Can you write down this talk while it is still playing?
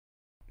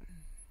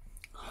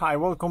Hi,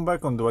 welcome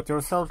back on Do It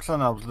Yourself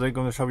channel. Today I'm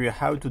going to show you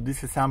how to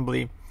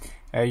disassemble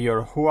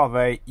your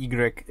Huawei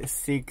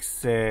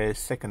Y6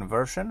 second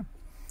version.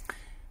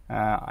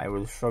 I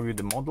will show you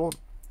the model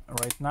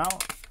right now.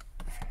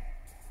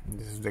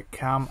 This is the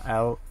CAM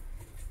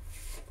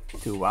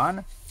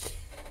L21.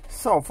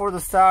 So for the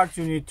start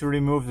you need to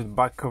remove the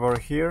back cover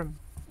here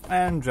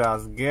and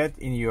just get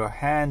in your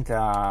hand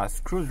a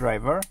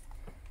screwdriver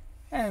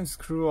and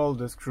screw all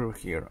the screw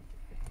here.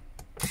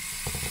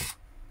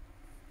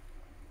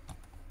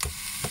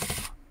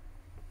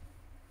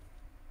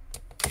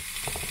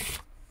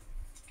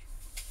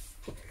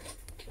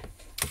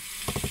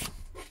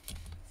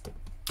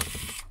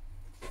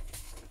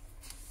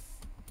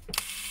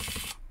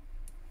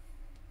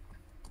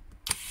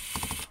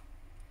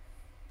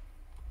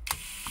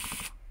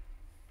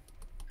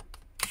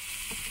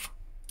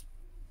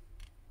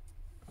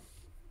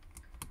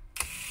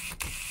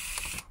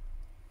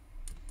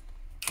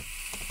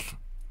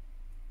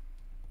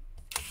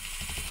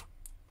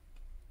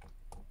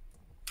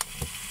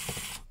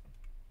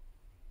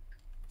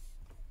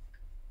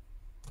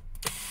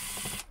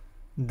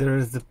 There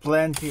is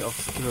plenty of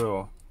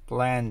screw,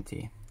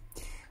 plenty.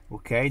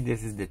 Okay,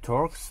 this is the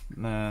Torx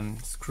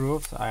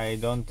screws. I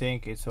don't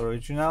think it's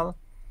original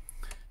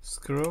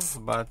screw,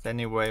 but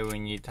anyway we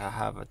need to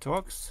have a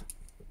Torx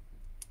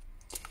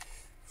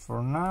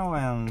for now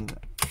and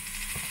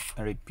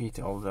repeat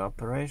all the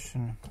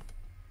operation.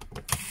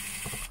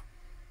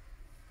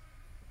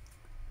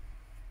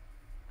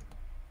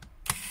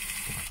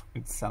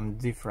 It's some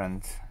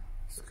different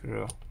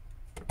screw.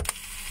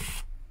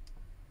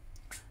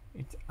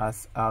 It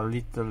has a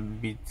little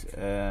bit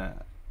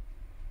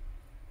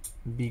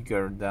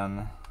bigger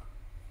than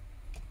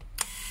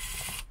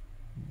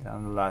the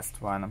last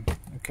one.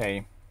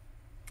 Okay,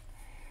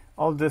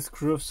 all the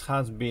screws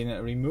has been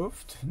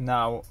removed.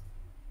 Now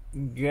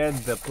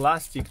get the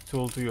plastic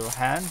tool to your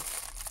hand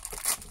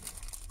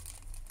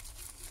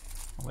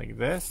like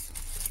this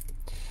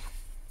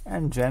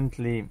and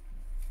gently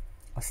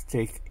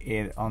stick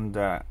it on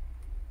the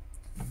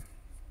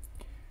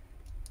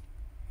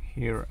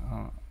here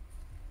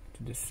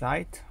to the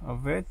side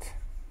of it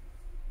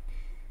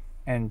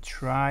and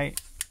try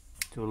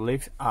to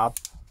lift up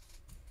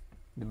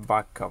the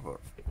back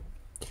cover.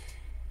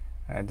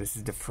 This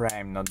is the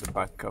frame, not the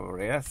back cover,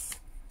 yes,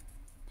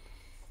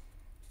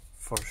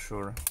 for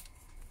sure.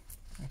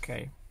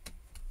 Okay,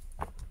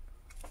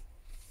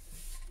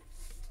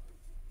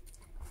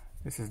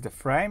 this is the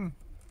frame.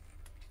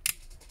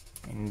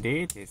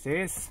 Indeed, it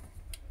is.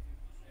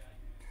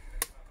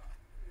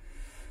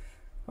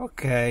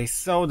 Okay,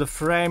 so the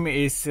frame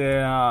is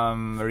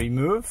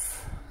removed.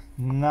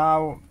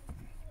 Now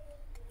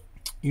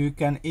you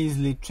can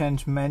easily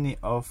change many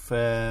of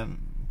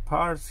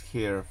parts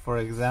here. For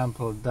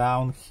example,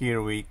 down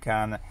here we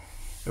can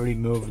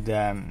remove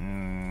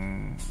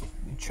the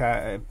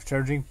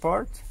charging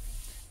port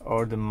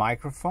or the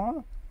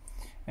microphone,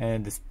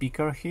 the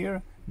speaker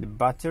here, the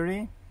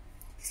battery,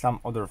 some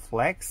other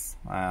flex,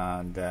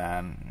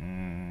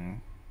 the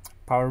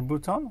power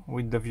button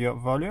with the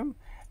volume,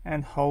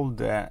 and hold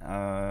the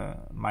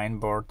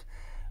mainboard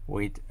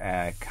with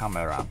a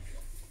camera.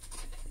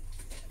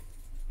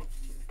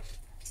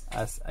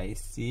 As I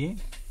see,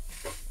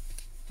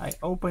 I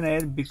open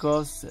it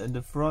because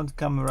the front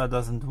camera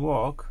doesn't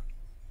work,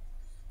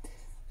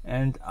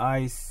 and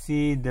I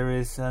see there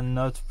is a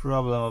not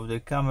problem of the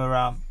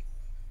camera,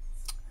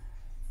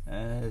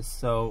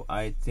 so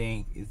I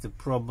think it's the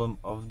problem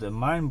of the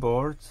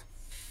mainboard.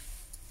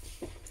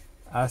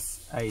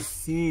 As I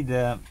see,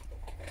 the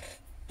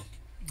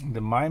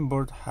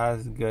mainboard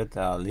has got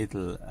a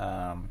little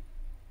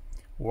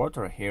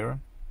water here,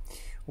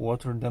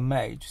 water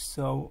damage,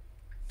 so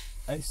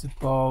I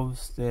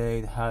suppose that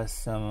it has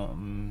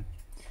some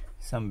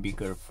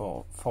bigger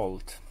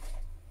fault.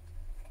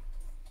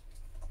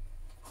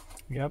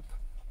 Yep.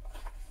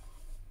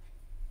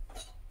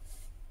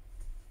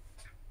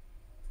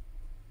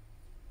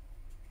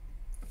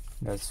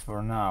 That's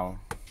for now.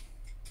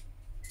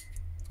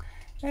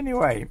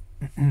 Anyway,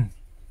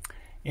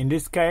 in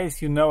this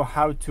case you know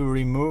how to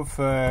remove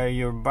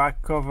your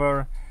back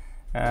cover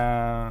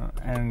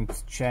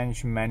and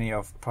change many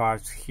of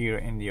parts here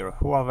in your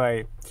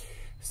Huawei.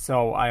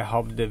 So I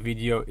hope the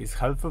video is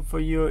helpful for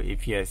you.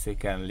 If yes, you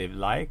can leave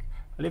like,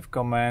 leave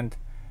comment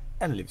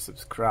and leave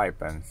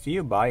subscribe, and see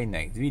you by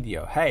next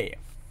video. Hey!